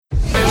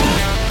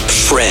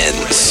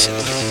Friends,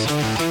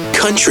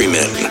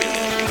 countrymen,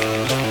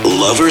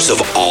 lovers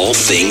of all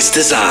things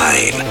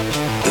design.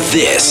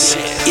 This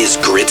is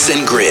Grits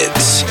and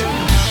Grids.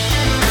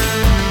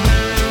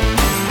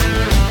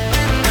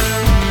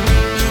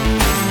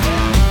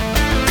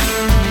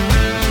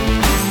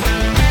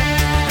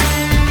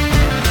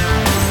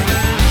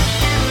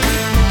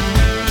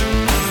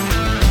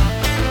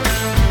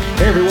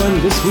 Hey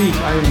everyone, this week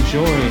I am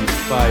joined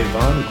by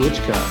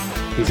Glitschka.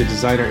 He's a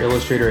designer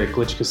illustrator at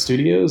Glitschka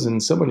Studios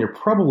and someone you're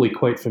probably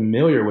quite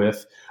familiar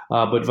with.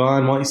 But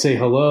Vaughn, why don't you say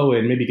hello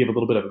and maybe give a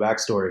little bit of a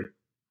backstory?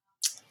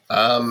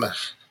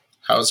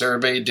 How's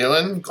everybody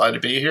doing? Glad to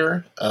be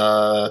here.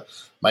 My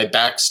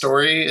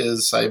backstory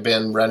is I've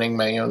been running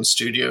my own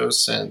studio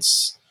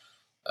since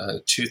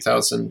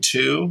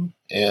 2002,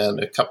 and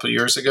a couple of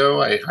years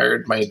ago I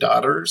hired my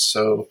daughter,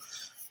 so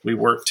we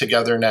work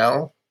together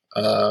now.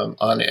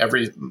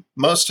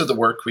 Most of the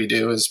work we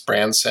do is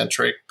brand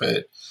centric,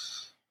 but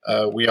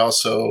we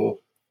also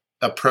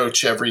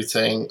approach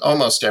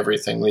almost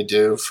everything we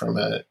do from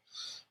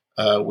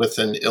with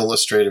an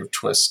illustrative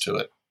twist to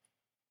it.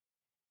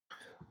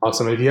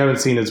 Awesome. If you haven't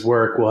seen his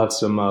work, we'll have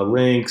some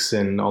links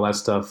and all that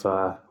stuff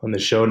on the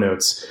show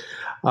notes.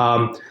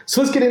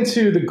 So let's get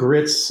into the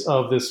grits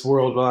of this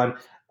world, Vaughn.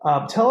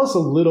 Tell us a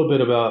little bit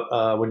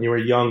about when you were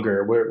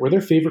younger. Were there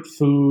favorite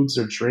foods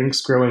or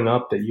drinks growing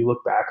up that you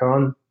look back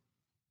on?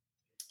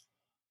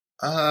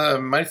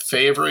 My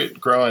favorite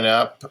growing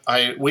up,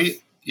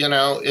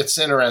 it's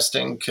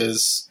interesting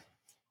because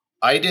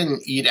I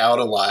didn't eat out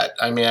a lot.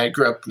 I mean, I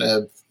grew up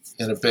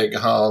in a big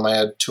home. I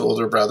had two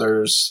older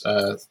brothers,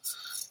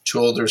 two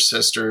older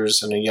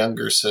sisters, and a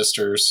younger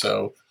sister.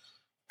 So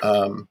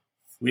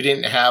we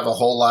didn't have a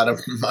whole lot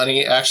of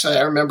money. Actually,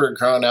 I remember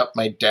growing up,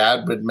 my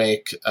dad would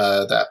make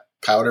that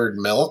powdered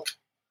milk.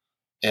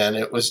 And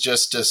it was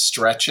just to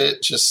stretch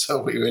it, just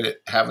so we would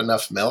have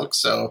enough milk.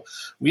 So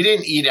we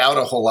didn't eat out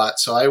a whole lot.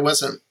 So I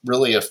wasn't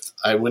really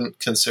I wouldn't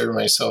consider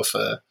myself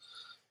a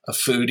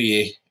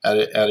foodie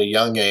at a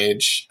young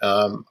age.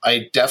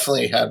 I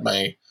definitely had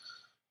my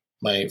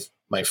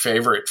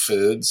favorite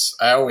foods.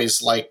 I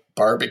always liked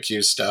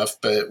barbecue stuff,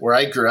 but where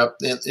I grew up,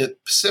 in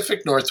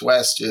Pacific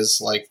Northwest is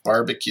like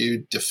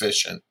barbecue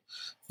deficient.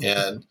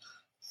 And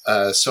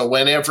so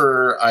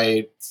whenever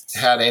I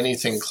had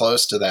anything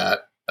close to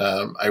that,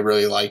 I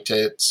really liked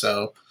it.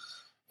 So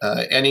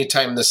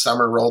anytime the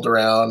summer rolled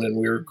around and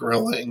we were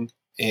grilling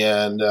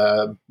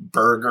and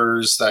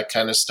burgers, that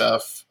kind of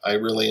stuff, I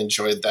really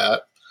enjoyed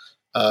that.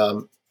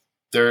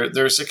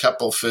 There's a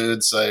couple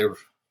foods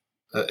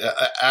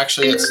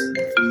actually it's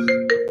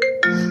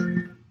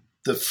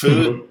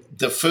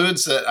the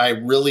foods that I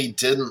really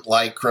didn't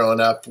like growing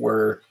up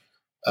were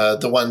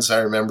the ones I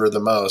remember the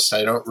most.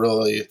 I don't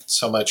really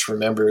so much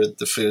remember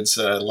the foods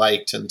that I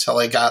liked until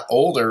I got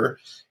older.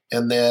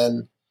 And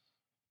then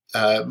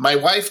my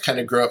wife kind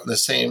of grew up in the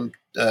same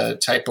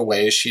type of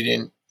way. She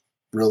didn't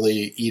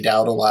really eat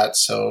out a lot.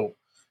 So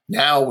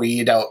now we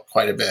eat out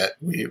quite a bit.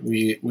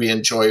 We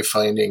enjoy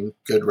finding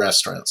good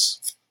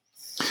restaurants.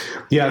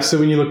 Yeah. So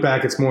when you look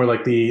back, it's more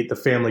like the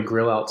family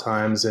grill out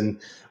times. And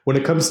when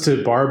it comes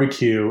to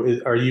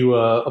barbecue, are you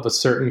of a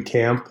certain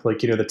camp? Like,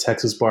 the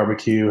Texas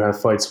barbecue, have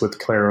fights with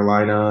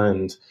Carolina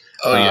and.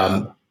 Oh,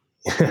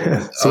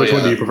 yeah. So which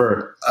one do you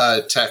prefer?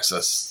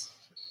 Texas.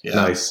 Yeah.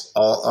 Nice.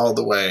 All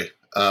the way.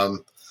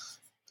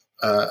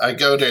 I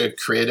go to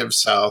Creative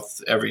South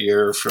every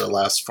year for the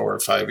last 4 or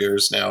 5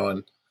 years now.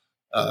 And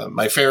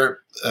my favorite,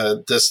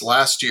 this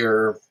last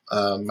year,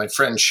 my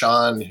friend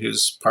Sean,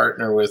 who's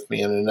partner with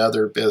me in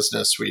another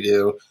business we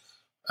do,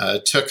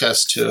 took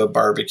us to a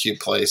barbecue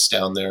place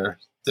down there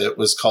that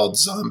was called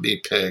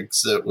Zombie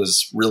Pigs. That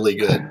was really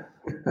good.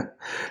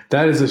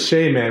 That is a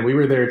shame, man. We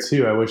were there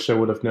too. I wish I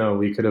would have known.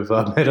 We could have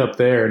met up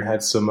there and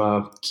had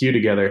some Q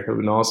together. It would have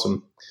been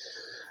awesome.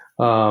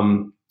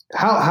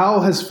 How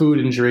has food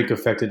and drink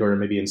affected or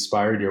maybe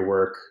inspired your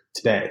work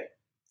today?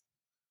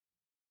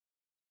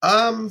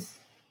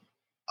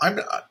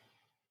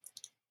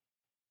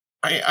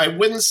 I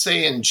wouldn't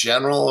say in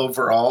general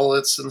overall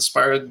it's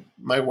inspired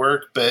my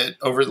work, but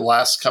over the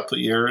last couple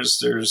of years,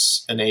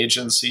 there's an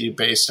agency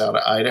based out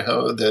of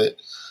Idaho that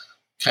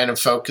kind of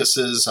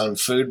focuses on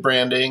food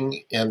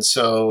branding. And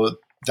so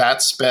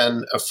that's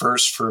been a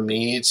first for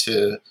me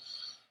to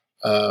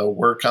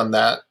work on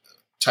that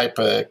type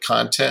of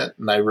content.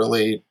 And I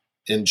really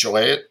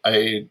enjoy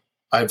it.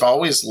 I've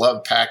always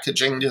loved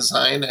packaging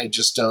design. I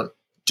just don't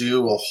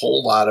do a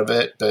whole lot of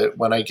it. But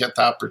when I get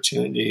the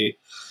opportunity,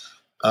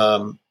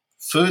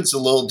 food's a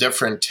little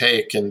different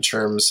take in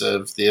terms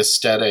of the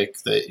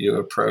aesthetic that you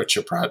approach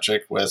a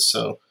project with.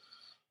 So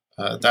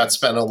that's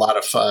been a lot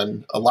of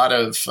fun. A lot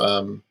of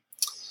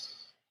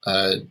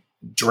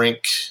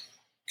drink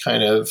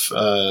kind of,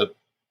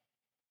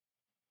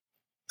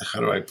 how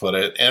do I put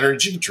it?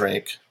 Energy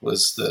drink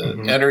was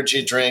the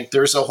energy drink.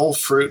 There's a whole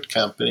fruit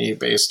company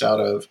based out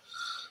of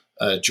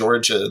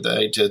Georgia that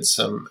I did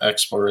some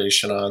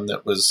exploration on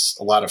that was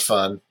a lot of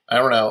fun. I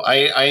don't know.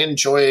 I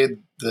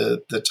enjoyed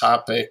the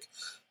topic,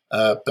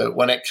 but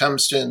when it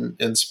comes to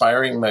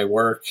inspiring my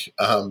work,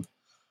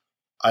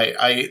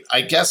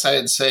 I guess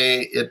I'd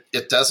say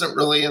it doesn't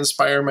really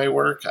inspire my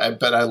work,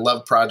 but I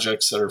love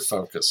projects that are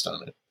focused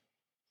on it.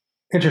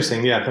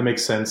 Interesting. Yeah, that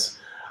makes sense.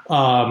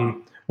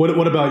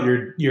 What about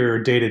your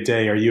day to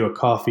day? Are you a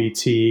coffee,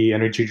 tea,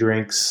 energy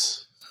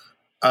drinks?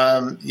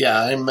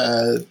 Yeah, I'm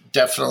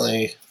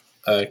definitely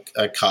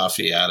a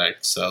coffee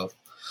addict. So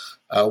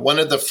one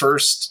of the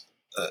first,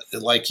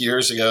 like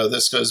years ago,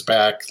 this goes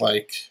back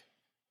like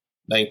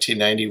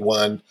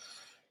 1991.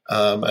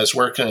 I was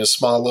working in a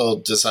small little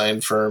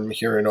design firm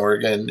here in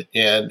Oregon,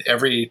 and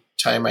every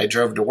time I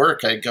drove to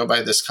work, I'd go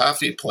by this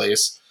coffee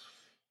place,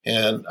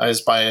 and I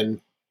was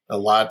buying a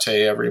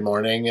latte every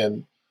morning,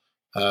 and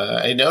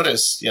I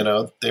noticed,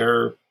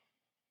 their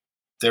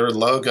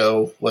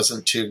logo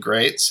wasn't too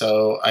great,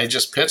 so I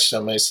just pitched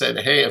them. I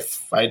said, "Hey,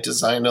 if I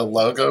design a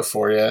logo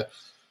for you,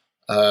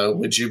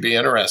 would you be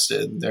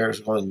interested?" And they're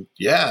going,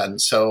 "Yeah." And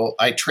so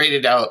I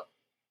traded out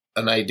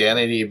an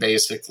identity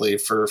basically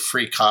for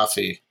free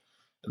coffee,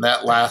 and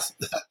that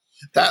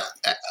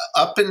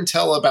up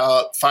until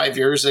about 5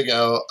 years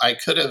ago,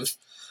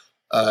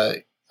 uh,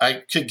 I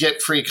could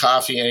get free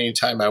coffee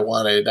anytime I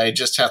wanted. I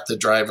just have to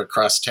drive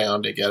across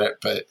town to get it.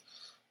 But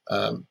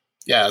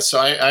yeah, so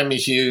I'm a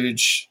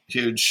huge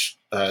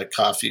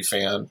coffee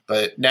fan.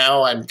 But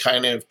now I'm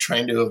kind of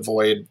trying to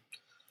avoid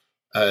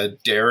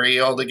dairy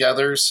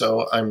altogether.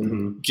 So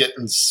I'm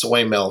getting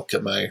soy milk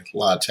in my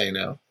latte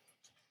now.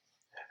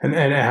 And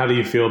how do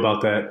you feel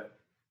about that?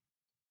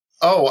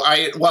 Oh,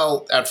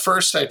 well, at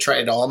first I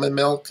tried almond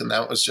milk, and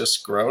that was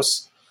just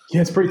gross. Yeah,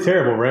 it's pretty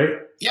terrible, right?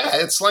 Yeah,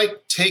 it's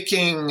like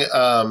taking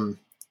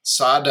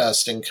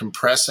sawdust and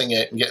compressing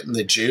it and getting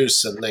the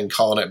juice and then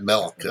calling it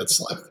milk. It's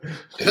like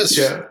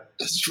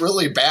it's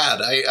really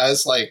bad. I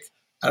was like,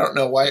 I don't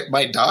know why.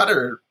 My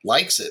daughter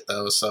likes it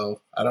though,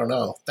 so I don't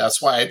know.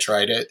 That's why I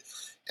tried it.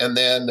 And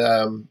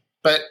then,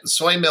 but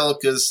soy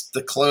milk is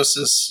the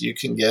closest you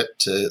can get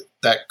to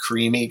that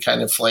creamy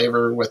kind of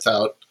flavor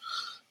without,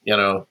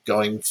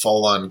 going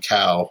full on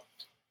cow.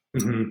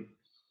 Mm-hmm.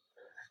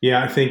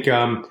 Yeah, I think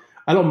I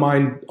don't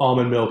mind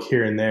almond milk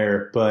here and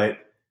there, but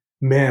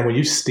man, when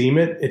you steam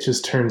it, it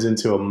just turns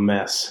into a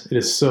mess. It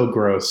is so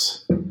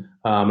gross. And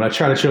I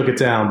try to choke it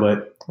down,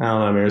 but I don't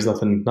know, man. There's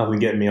nothing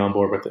getting me on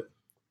board with it.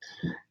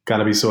 Got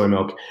to be soy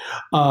milk.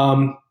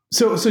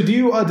 So do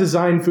you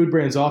design food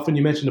brands often?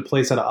 You mentioned a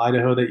place out of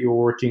Idaho that you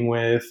were working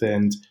with,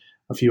 and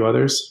a few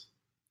others.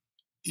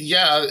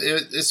 Yeah,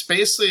 it's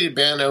basically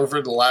been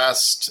over the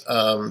last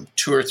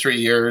 2 or 3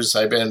 years.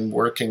 I've been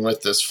working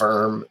with this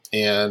firm,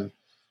 and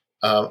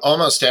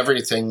almost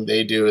everything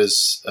they do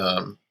is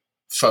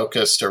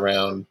focused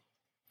around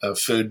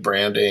food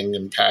branding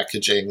and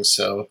packaging.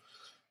 So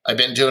I've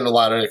been doing a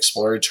lot of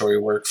exploratory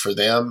work for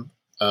them.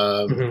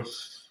 Mm-hmm.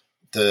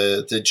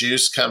 The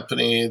juice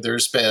company,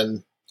 there's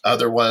been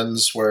other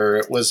ones where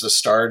it was a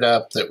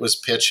startup that was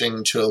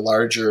pitching to a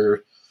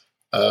larger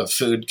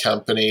food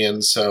company,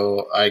 and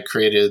so I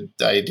created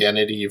the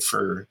identity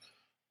for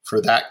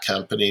that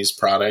company's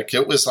product.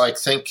 It was like,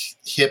 think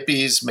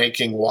hippies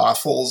making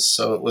waffles,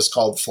 so it was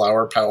called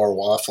Flower Power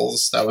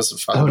Waffles. That was a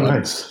fun one.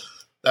 Nice.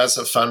 That's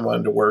a fun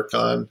one to work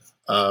on.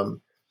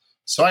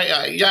 So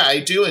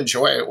I do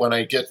enjoy it when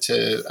I get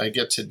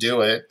to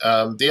do it.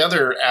 The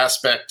other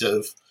aspect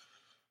of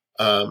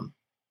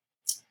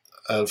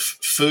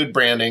food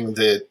branding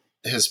that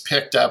has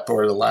picked up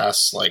over the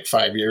last like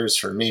 5 years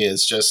for me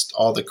is just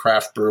all the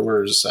craft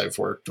brewers I've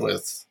worked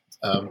with.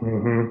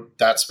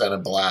 That's been a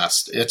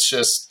blast. It's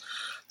just,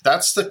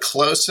 that's the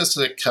closest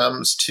it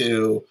comes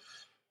to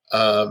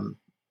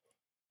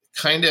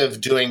kind of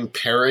doing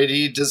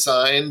parody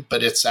design,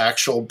 but it's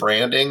actual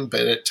branding.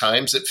 But at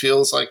times it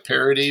feels like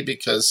parody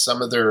because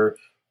some of their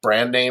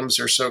brand names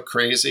are so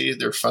crazy.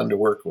 They're fun to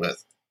work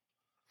with.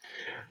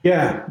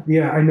 Yeah,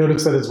 I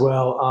noticed that as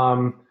well.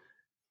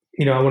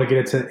 I want to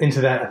get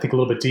into that, I think, a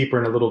little bit deeper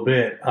in a little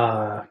bit,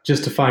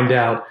 just to find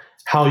out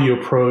how you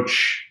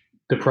approach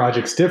the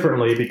projects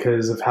differently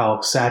because of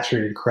how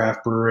saturated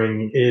craft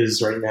brewing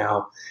is right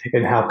now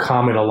and how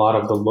common a lot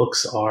of the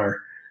looks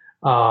are.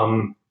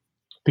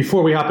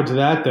 Before we hop into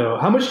that, though,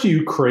 how much do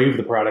you crave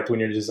the product when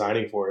you're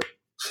designing for it?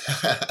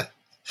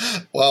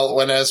 Well,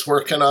 when I was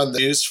working on the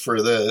juice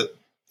for the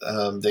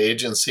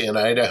agency in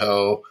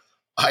Idaho,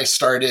 I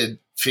started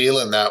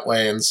feeling that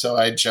way, and so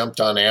I jumped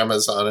on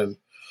Amazon and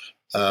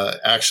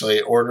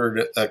actually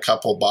ordered a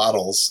couple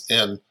bottles.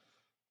 And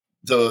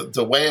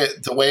the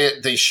way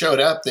they showed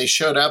up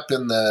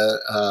in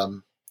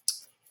the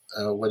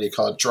what do you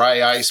call it,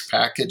 dry ice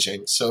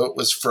packaging, so it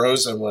was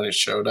frozen when it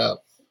showed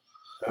up.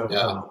 Oh,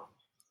 yeah. Wow.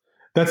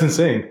 That's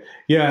insane.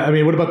 Yeah, I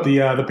mean, what about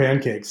the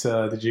pancakes?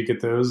 Did you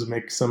get those?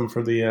 Make some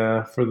for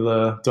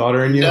the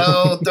daughter and you?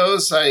 No,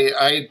 those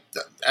I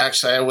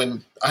actually I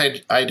wouldn't.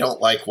 I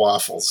don't like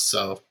waffles,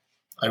 so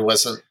I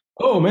wasn't.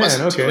 Oh man,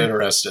 wasn't okay. too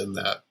interested in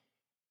that.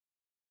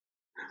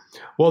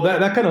 Well,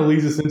 that kind of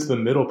leads us into the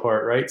middle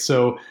part, right?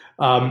 So,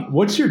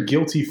 what's your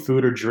guilty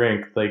food or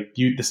drink? Like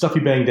the stuff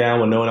you bang down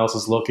when no one else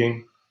is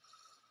looking?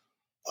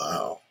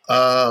 Wow.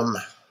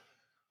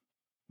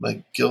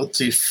 My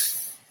guilty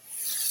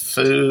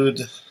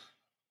food.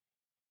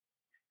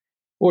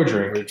 or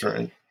drink. Or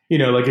drink.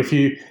 Like if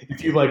you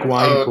like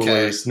wine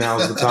coolers,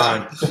 now's the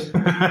time.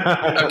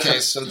 Okay,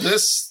 so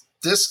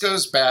this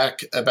goes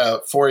back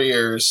about 4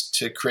 years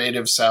to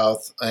Creative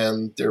South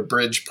and their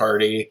bridge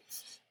party,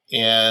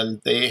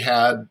 and they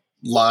had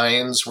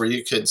lines where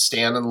you could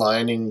stand in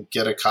line and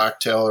get a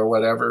cocktail or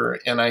whatever.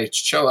 And I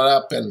show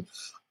up, and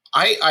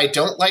I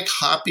don't like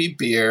hoppy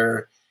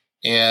beer,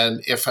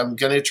 and if I'm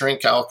going to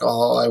drink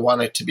alcohol, I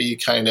want it to be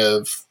kind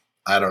of,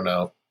 I don't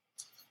know,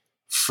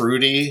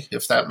 fruity,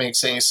 if that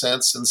makes any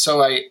sense. And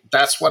so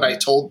that's what I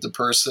told the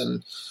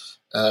person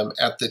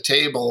at the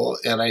table.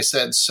 And I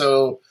said,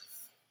 so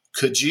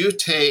could you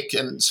take,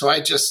 and so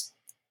I just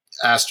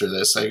asked her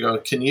this, I go,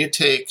 can you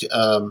take,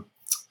 now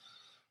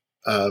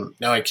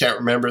I can't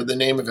remember the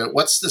name of it.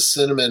 What's the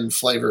cinnamon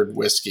flavored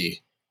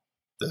whiskey?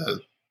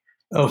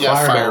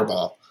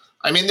 Fireball.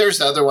 I mean, there's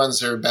other ones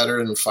that are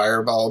better than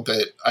Fireball,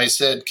 but I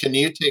said, can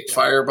you take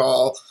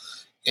Fireball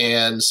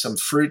and some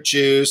fruit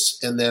juice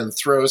and then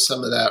throw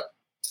some of that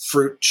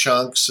fruit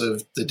chunks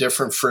of the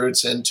different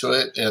fruits into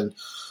it? And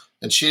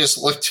she just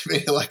looked at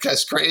me like I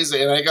was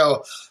crazy. And I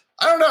go,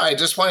 I don't know, I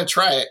just want to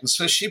try it. And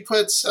so she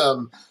put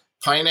some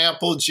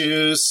pineapple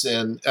juice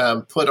and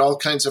put all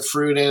kinds of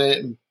fruit in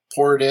it and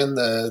poured in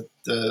the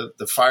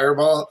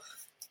Fireball.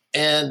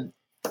 And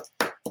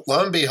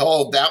lo and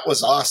behold, that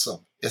was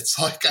awesome. It's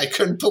like I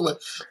couldn't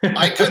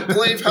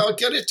believe how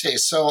good it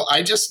tastes. So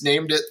I just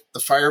named it the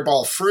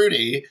Fireball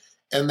Fruity.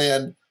 And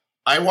then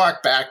I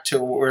walked back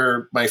to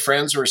where my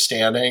friends were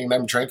standing and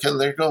I'm drinking.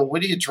 They're going,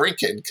 what are you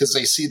drinking? Because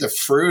they see the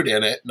fruit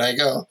in it. And I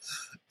go,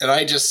 and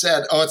I just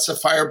said, oh, it's a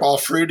Fireball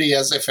Fruity,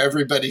 as if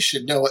everybody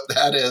should know what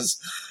that is.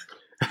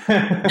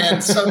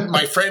 And so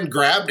my friend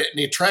grabbed it and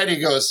he tried it.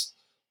 He goes,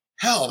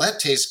 hell, that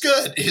tastes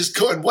good. He's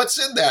going, what's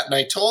in that? And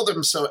I told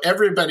him, so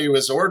everybody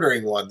was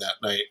ordering one that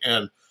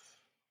night.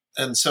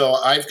 And so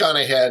I've gone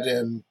ahead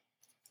and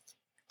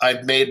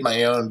I've made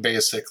my own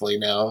basically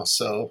now.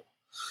 So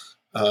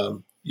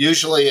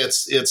usually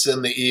it's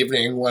in the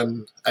evening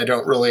when I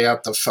don't really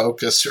have to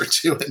focus or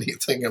do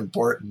anything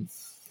important.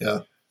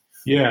 Yeah.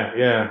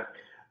 Yeah.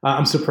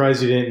 I'm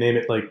surprised you didn't name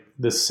it like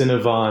the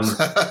Cinnavon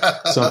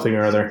something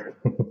or other.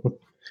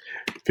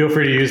 Feel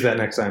free to use that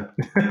next time.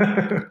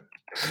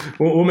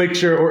 We'll make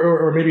sure,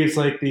 or maybe it's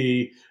like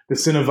the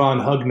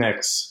Cinnavon Hug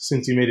Necks,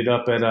 since you made it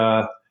up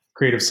at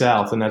Creative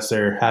South, and that's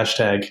their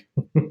hashtag.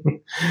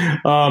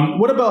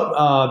 What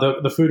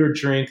about the food or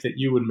drink that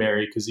you would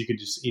marry because you could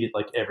just eat it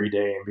like every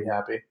day and be you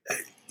happy?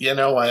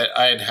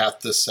 I'd have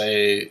to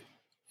say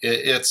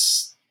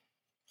it's.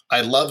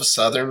 I love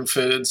Southern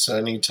food, so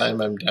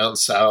anytime I'm down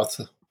south,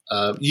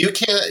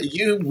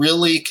 you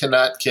really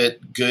cannot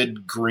get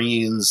good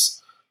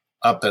greens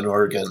up in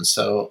Oregon.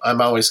 So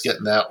I'm always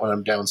getting that when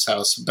I'm down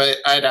south. But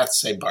I'd have to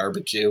say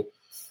barbecue.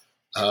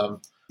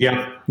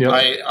 Yeah.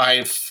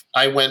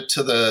 I went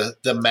to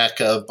the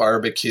Mecca of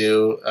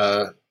barbecue,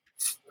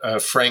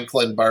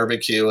 Franklin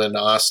Barbecue in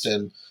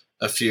Austin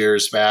a few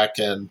years back.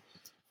 And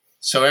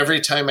so every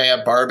time I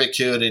have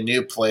barbecue at a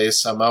new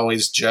place, I'm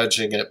always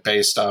judging it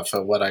based off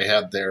of what I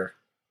had there.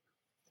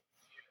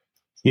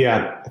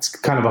 Yeah, it's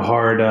kind of a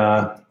hard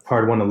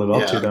one to live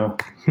up to, though.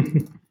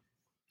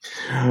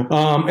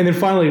 And then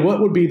finally,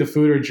 what would be the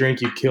food or drink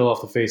you'd kill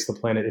off the face of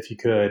the planet if you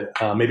could?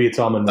 Maybe it's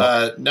almond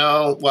milk.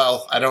 No,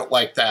 well, I don't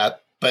like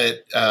that,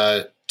 but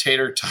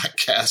tater tot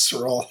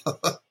casserole.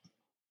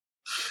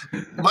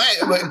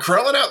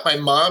 Growing up, my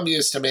mom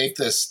used to make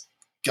this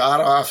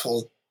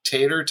god-awful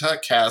tater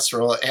tot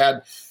casserole. It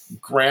had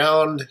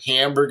ground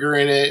hamburger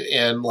in it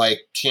and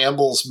like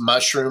Campbell's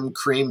mushroom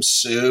cream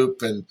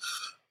soup and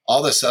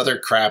all this other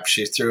crap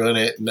she threw in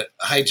it. And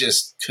I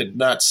just could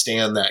not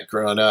stand that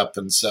growing up.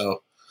 And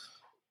so,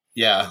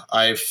 yeah,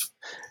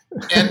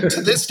 and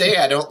to this day,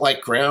 I don't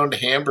like ground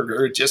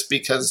hamburger just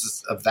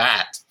because of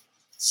that.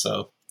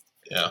 So,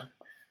 yeah.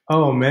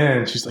 Oh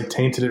man, she's like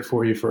tainted it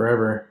for you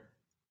forever.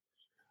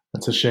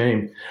 That's a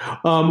shame.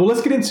 Well,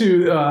 let's get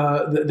into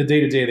the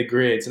day-to-day of the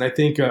grids. And I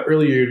think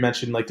earlier you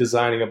mentioned like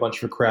designing a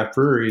bunch of craft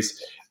breweries.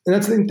 And I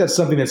think that's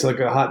something that's like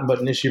a hot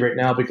button issue right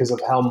now because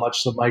of how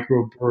much the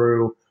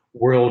microbrew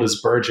world is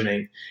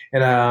burgeoning.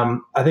 And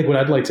I think what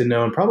I'd like to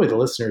know, and probably the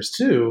listeners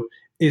too,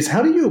 is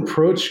how do you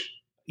approach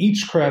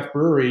each craft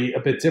brewery a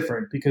bit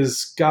different?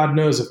 Because God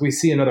knows if we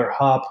see another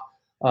hop,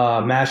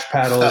 mash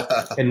paddle,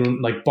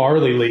 and like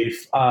barley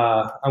leaf,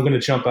 I'm going to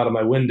jump out of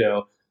my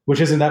window, which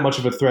isn't that much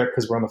of a threat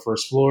because we're on the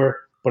first floor,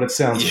 but it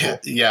sounds cool.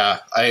 Yeah,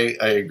 I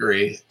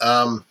agree.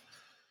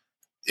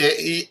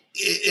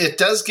 It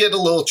does get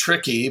a little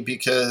tricky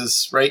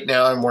because right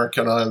now I'm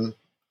working on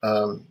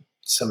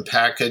some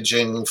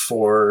packaging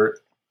for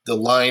the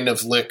line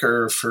of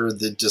liquor for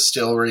the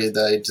distillery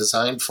that I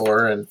designed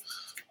for. And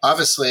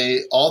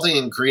obviously all the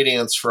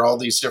ingredients for all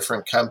these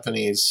different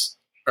companies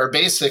are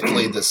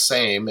basically the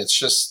same. It's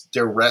just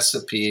their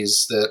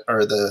recipes that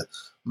are the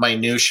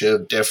minutia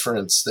of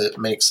difference that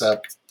makes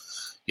up,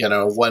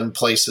 one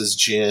place's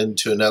gin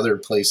to another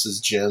place's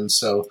gin.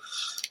 So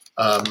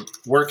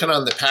working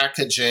on the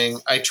packaging.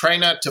 I try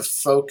not to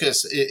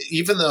focus,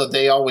 even though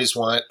they always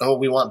want,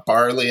 we want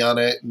barley on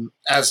it, and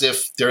as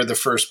if they're the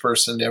first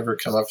person to ever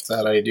come up with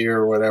that idea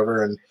or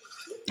whatever.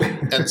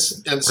 And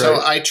so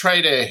Right. I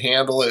try to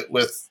handle it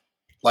with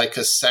like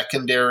a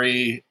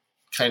secondary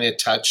kind of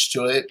touch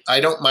to it. I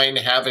don't mind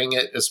having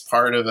it as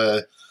part of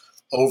a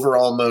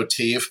overall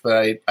motif,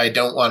 but I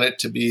don't want it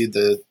to be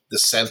the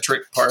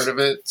centric part of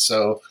it.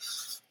 So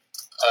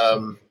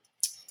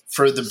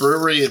for the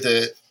brewery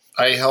that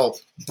I help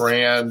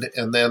brand,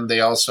 and then they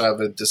also have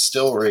a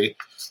distillery,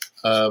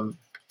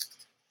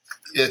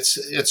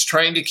 it's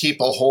trying to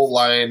keep a whole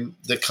line,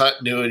 the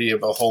continuity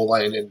of a whole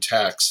line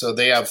intact. So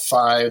they have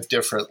 5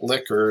 different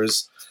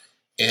liquors,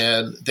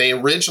 and they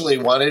originally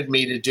wanted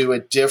me to do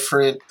a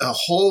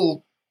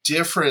whole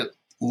different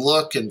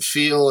look and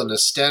feel and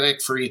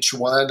aesthetic for each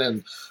one.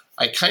 And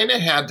I kind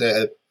of had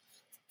to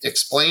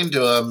explain to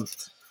them,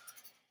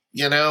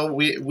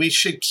 we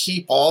should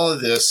keep all of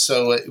this.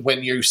 So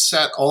when you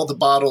set all the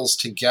bottles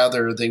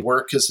together, they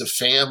work as a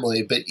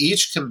family, but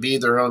each can be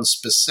their own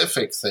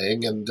specific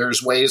thing. And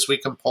there's ways we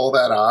can pull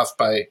that off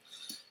by,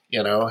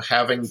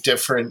 having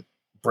different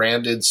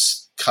branded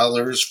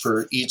colors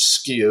for each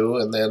SKU,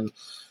 and then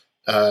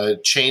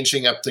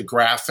changing up the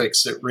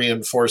graphics that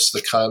reinforce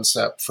the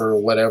concept for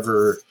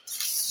whatever,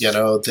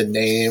 the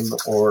name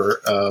or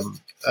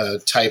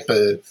type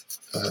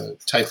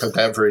of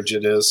beverage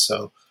it is.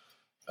 So,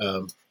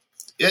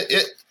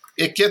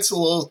 it gets a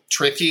little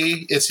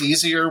tricky. It's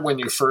easier when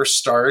you first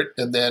start,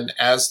 and then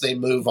as they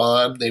move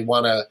on, they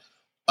want to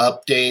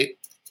update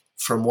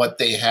from what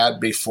they had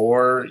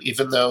before,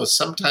 even though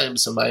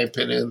sometimes, in my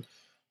opinion,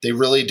 they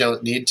really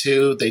don't need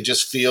to. They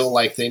just feel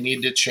like they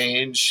need to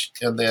change,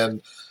 and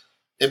then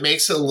it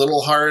makes it a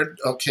little hard.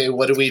 Okay,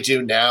 what do we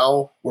do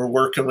now? We're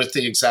working with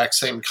the exact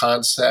same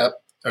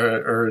concept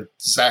or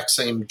exact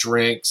same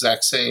drink,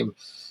 exact same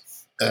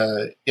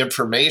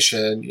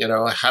information.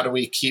 How do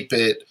we keep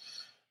it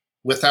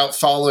without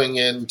falling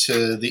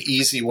into the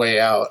easy way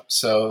out?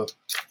 So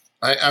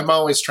I'm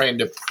always trying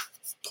to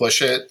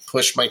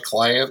push my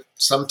client.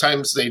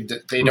 Sometimes they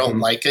don't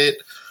like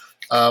it.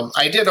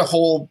 I did a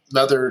whole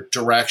another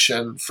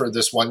direction for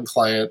this one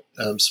client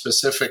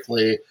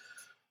specifically.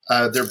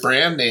 Their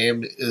brand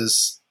name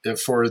is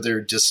for their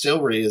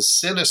distillery is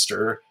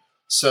Sinister.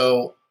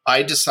 So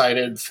I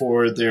decided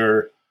for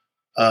their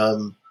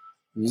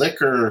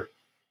liquor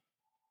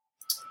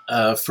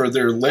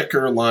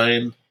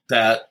line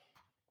that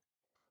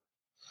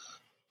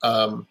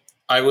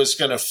I was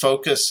going to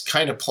focus,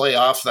 kind of play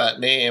off that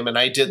name. And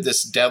I did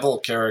this devil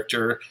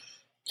character,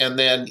 and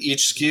then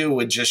each SKU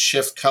would just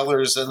shift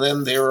colors. And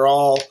then they're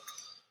all,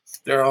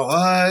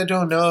 I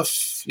don't know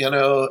if,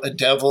 a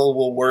devil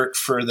will work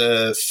for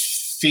the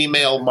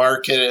female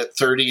market at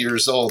 30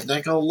 years old. And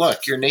I go,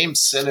 look, your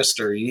name's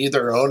Sinister. You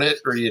either own it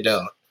or you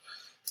don't.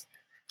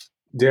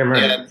 Damn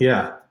right. And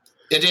yeah.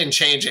 It didn't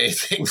change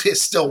anything. They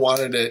still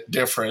wanted it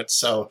different.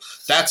 So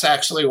that's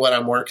actually what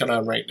I'm working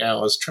on right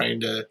now, is trying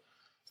to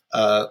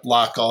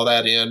lock all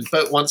that in.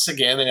 But once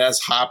again, it has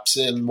hops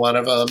in one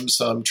of them,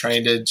 so I'm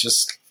trying to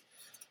just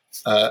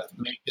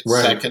make it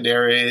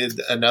secondary.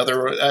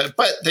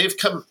 But they've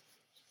come.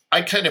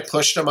 I kind of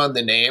pushed them on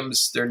the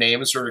names. Their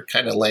names were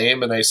kind of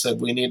lame, and I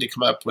said we need to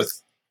come up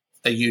with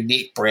a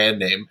unique brand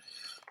name.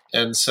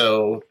 And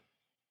so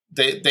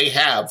they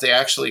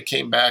actually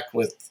came back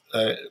with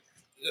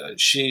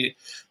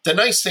The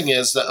nice thing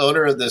is the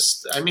owner of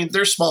this,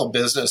 they're small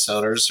business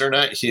owners. They're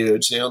not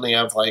huge. They only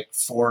have like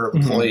 4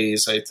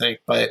 employees, I think.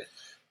 But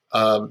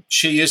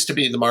she used to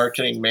be the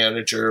marketing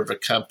manager of a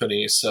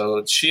company.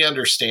 So she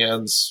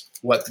understands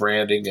what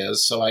branding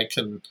is. So I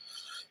can,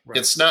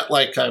 it's not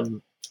like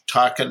I'm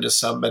talking to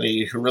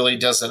somebody who really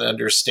doesn't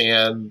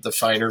understand the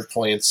finer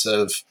points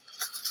of,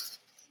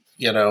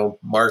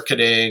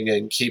 marketing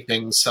and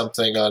keeping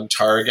something on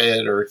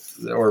target or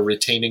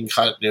retaining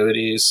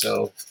continuity.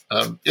 So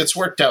it's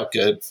worked out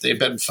good. They've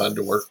been fun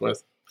to work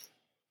with.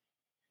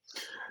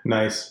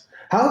 Nice.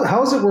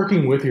 How is it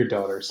working with your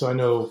daughter? So I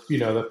know,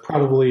 that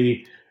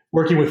probably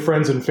working with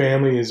friends and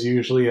family is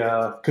usually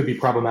could be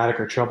problematic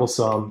or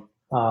troublesome.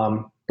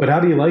 But how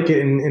do you like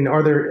it? And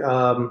are there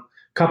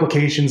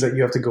complications that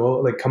you have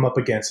to come up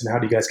against, and how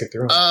do you guys get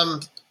through them?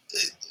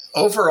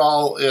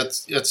 Overall,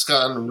 it's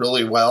gone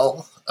really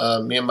well.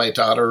 Me and my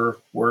daughter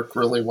work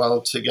really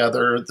well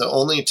together. The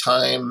only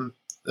time,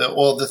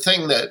 the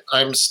thing that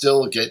I'm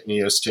still getting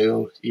used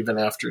to, even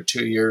after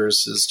 2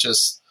 years, is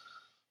just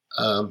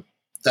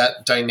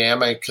that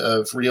dynamic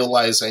of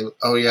realizing,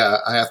 oh yeah,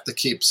 I have to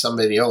keep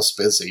somebody else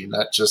busy,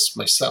 not just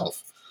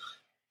myself.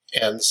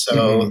 And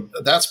so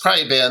that's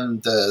probably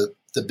been the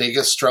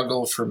biggest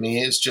struggle for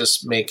me, is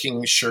just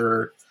making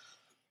sure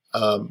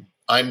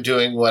I'm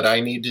doing what I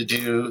need to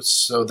do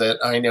so that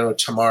I know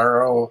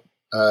tomorrow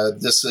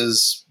this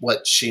is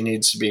what she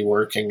needs to be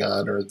working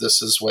on, or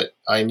this is what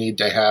I need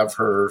to have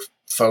her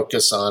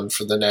focus on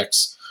for the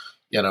next,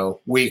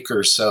 week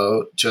or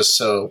so, just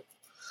so,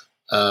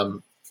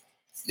 I'm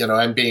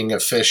being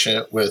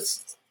efficient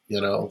with,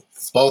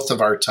 both of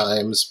our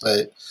times,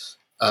 but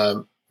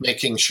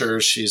making sure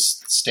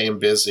she's staying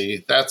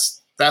busy.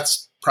 That's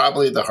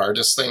probably the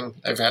hardest thing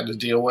I've had to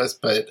deal with.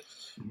 But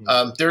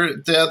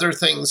the other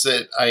things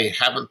that I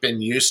haven't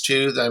been used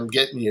to that I'm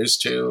getting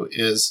used to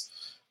is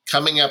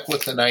coming up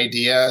with an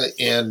idea.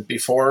 And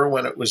before,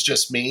 when it was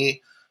just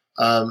me,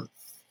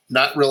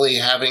 not really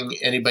having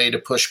anybody to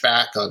push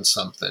back on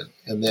something,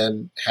 and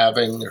then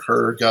having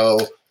her go,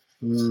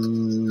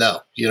 no,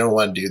 you don't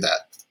want to do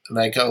that. And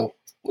I go,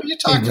 what are you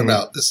talking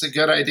about? This is a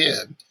good idea.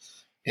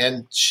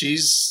 And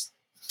she's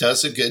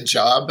does a good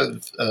job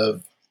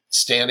of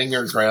standing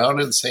her ground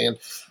and saying,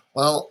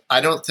 well,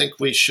 I don't think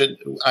we should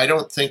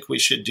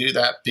do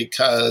that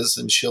because,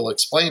 and she'll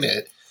explain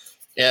it.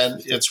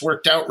 And it's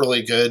worked out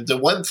really good. The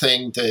one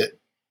thing that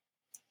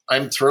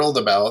I'm thrilled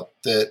about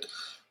that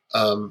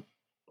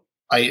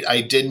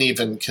I didn't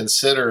even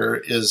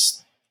consider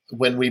is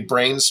when we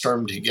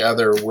brainstorm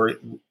together,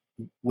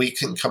 we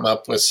can come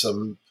up with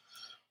some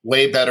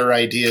way better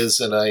ideas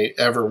than I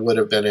ever would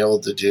have been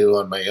able to do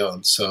on my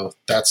own. So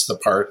that's the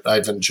part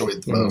I've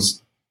enjoyed the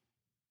most.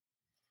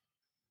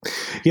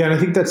 Yeah, and I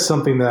think that's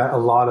something that a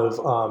lot of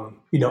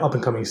up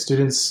and coming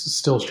students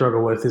still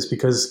struggle with, is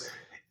because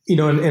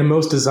in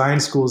most design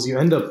schools you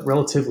end up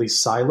relatively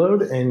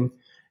siloed, and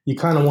you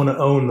kind of want to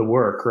own the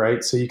work,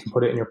 right? So you can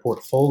put it in your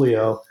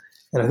portfolio.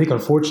 And I think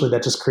unfortunately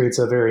that just creates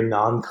a very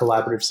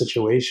non-collaborative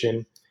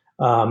situation.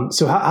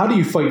 So how do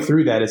you fight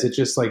through that? Is it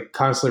just like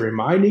constantly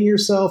reminding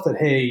yourself that,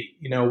 hey,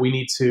 we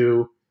need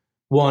to,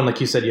 one, like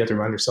you said, you have to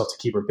remind yourself to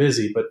keep her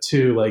busy, but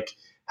two, like,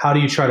 how do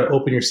you try to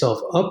open yourself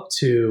up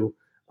to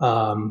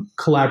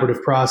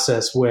collaborative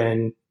process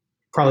when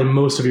probably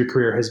most of your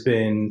career has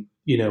been,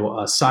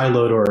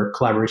 siloed or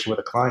collaboration with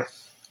a client?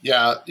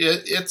 Yeah,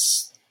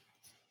 it's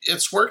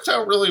worked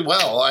out really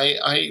well.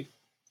 I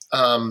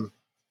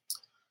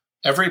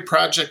every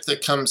project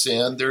that comes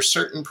in, there's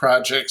certain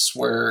projects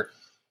where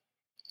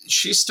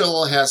she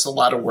still has a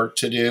lot of work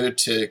to do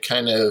to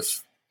kind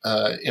of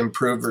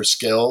improve her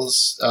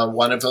skills.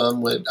 One of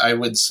them I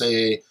would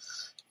say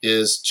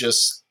is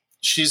just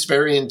she's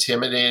very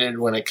intimidated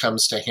when it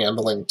comes to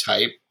handling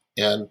type.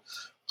 And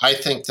I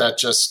think that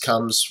just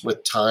comes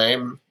with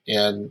time.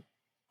 And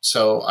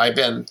so I've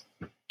been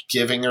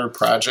giving her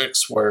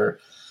projects where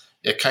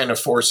it kind of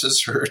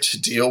forces her to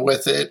deal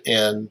with it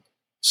and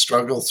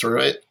struggle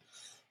through it.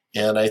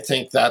 And I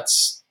think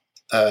that's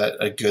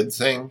a good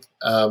thing.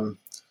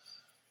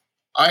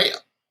 I've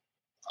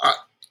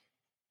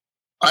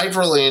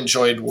really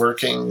enjoyed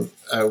working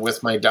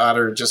with my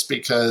daughter just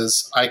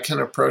because I can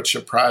approach a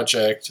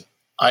project.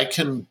 I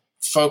can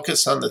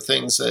focus on the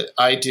things that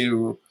I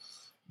do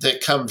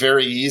that come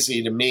very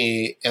easy to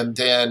me. And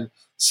then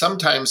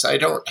sometimes I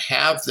don't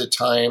have the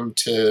time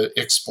to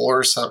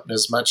explore something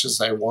as much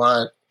as I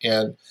want.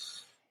 And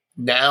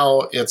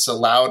now it's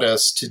allowed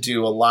us to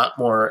do a lot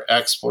more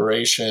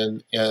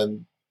exploration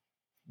and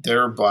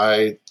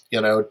thereby,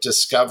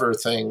 discover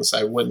things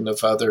I wouldn't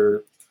have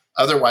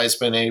otherwise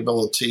been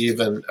able to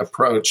even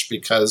approach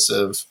because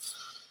of,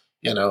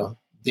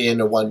 being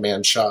a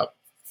one-man shop.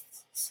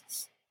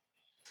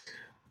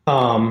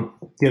 Yeah,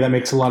 that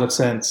makes a lot of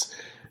sense.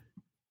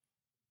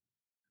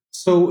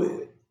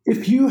 So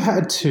if you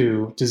had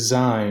to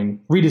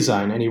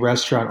redesign any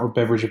restaurant or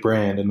beverage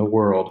brand in the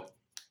world,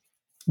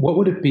 what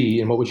would it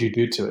be and what would you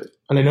do to it?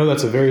 And I know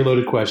that's a very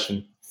loaded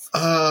question.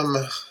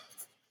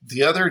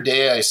 The other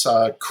day I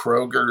saw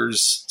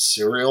Kroger's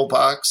cereal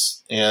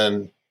box,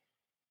 and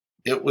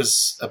it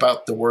was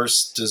about the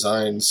worst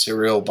designed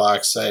cereal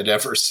box I'd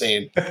ever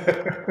seen.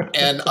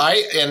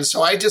 and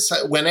so I just,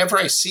 whenever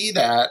I see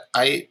that,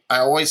 I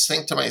always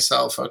think to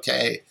myself,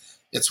 okay,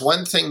 it's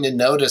one thing to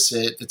notice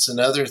it. It's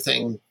another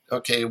thing,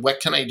 okay, what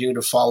can I do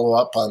to follow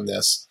up on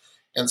this?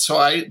 And so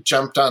I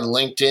jumped on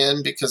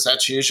LinkedIn because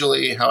that's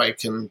usually how I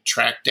can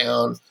track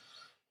down,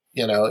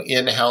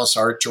 in-house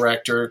art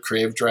director,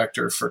 creative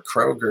director for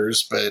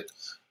Kroger's. But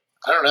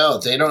I don't know.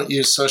 They don't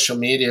use social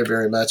media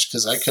very much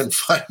because I couldn't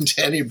find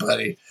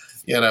anybody,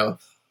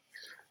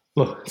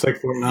 Well, it's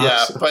like Fort Knox.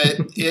 Yeah, but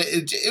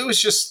it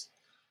was just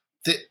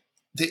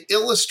the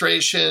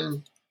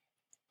illustration.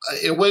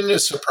 It wouldn't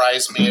have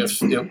surprised me if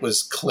it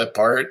was clip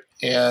art.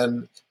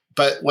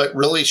 But what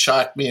really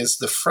shocked me is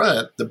the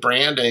front, the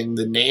branding,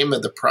 the name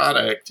of the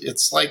product.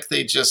 It's like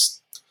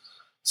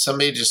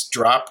somebody just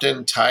dropped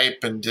in type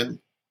and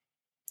didn't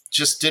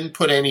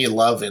put any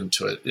love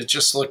into it. It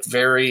just looked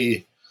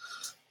very,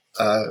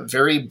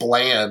 very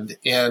bland.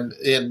 And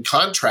in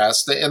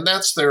contrast, and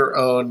that's their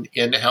own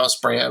in-house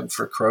brand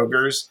for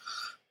Kroger's.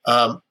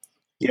 Like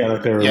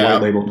they're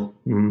white labeled,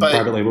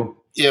 private label.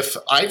 If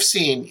I've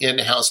seen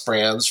in-house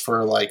brands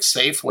for like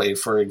Safeway,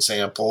 for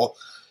example,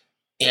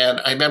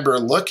 and I remember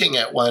looking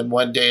at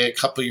one day a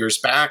couple years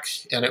back,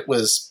 and I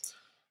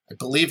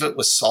believe it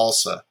was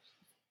salsa.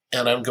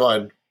 And I'm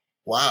going,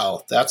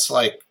 wow, that's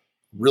like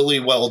really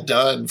well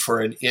done for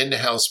an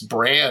in-house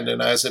brand.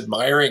 And I was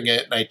admiring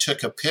it, and I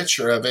took a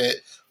picture of it.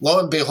 Lo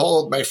and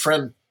behold, my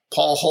friend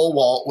Paul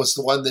Holwalt was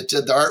the one that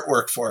did the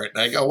artwork for it.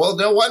 And I go, well,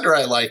 no wonder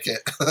I like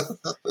it.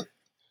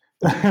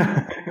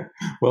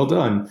 Well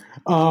done.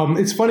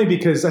 It's funny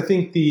because I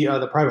think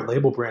the private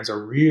label brands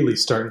are really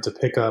starting to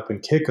pick up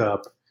and kick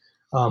up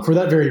for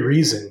that very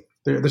reason.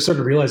 They're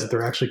starting to realize that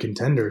they're actually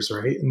contenders,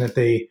 right? And that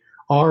they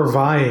are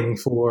vying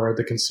for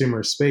the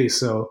consumer space.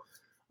 So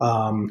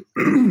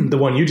the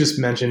one you just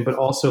mentioned, but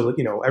also,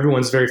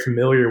 everyone's very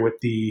familiar with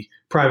the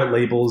private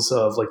labels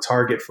of like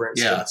Target, for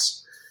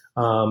instance,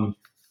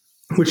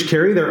 which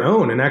carry their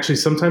own and actually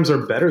sometimes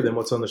are better than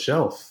what's on the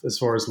shelf as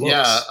far as looks.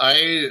 Yeah,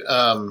 I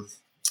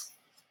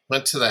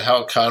went to the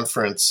How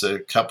conference a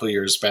couple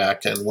years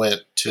back and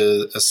went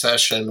to a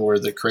session where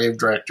the creative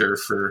director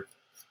for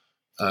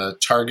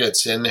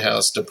Target's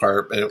in-house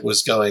department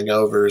was going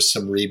over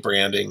some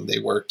rebranding they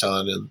worked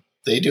on, and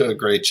they do a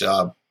great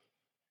job.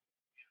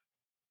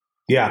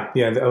 Yeah,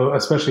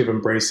 especially of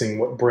embracing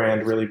what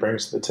brand really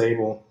brings to the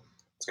table.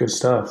 It's good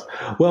stuff.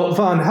 Well,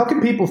 Vaughn, how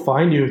can people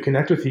find you and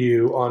connect with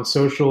you on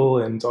social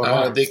and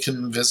online? They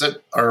can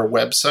visit our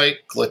website,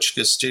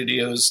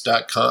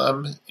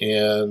 glitschkastudios.com,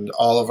 and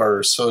all of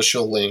our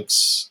social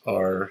links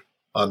are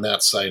on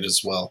that site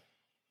as well.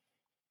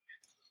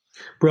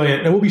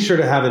 Brilliant. And we'll be sure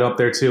to have it up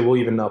there too. We'll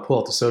even pull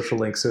out the social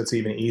links so it's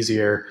even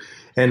easier,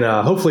 and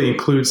hopefully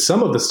include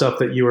some of the stuff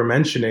that you were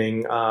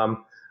mentioning.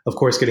 Of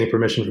course, getting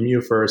permission from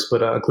you first,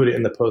 but include it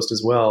in the post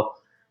as well.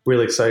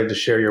 Really excited to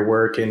share your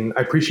work, and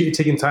I appreciate you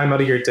taking time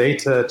out of your day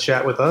to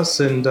chat with us,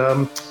 and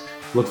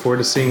look forward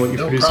to seeing what you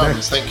produce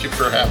next. Thank you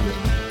for having me.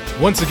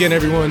 Once again,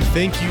 everyone,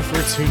 thank you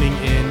for tuning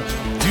in.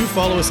 Do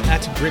follow us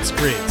at Grits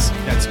Grids.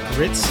 That's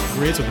Grits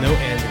Grids with no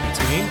N in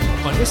between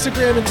on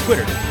Instagram and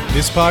Twitter.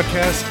 This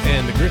podcast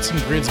and the Grits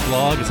and Grids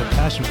blog is a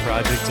passion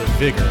project of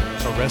Vigor,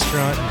 a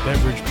restaurant and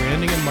beverage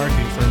branding and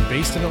marketing firm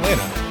based in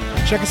Atlanta.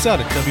 Check us out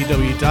at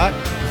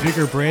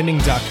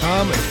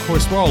www.vigorbranding.com, and of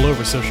course, we're all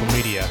over social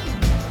media.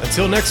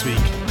 Until next week,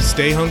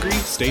 stay hungry,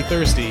 stay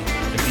thirsty,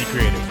 and be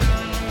creative.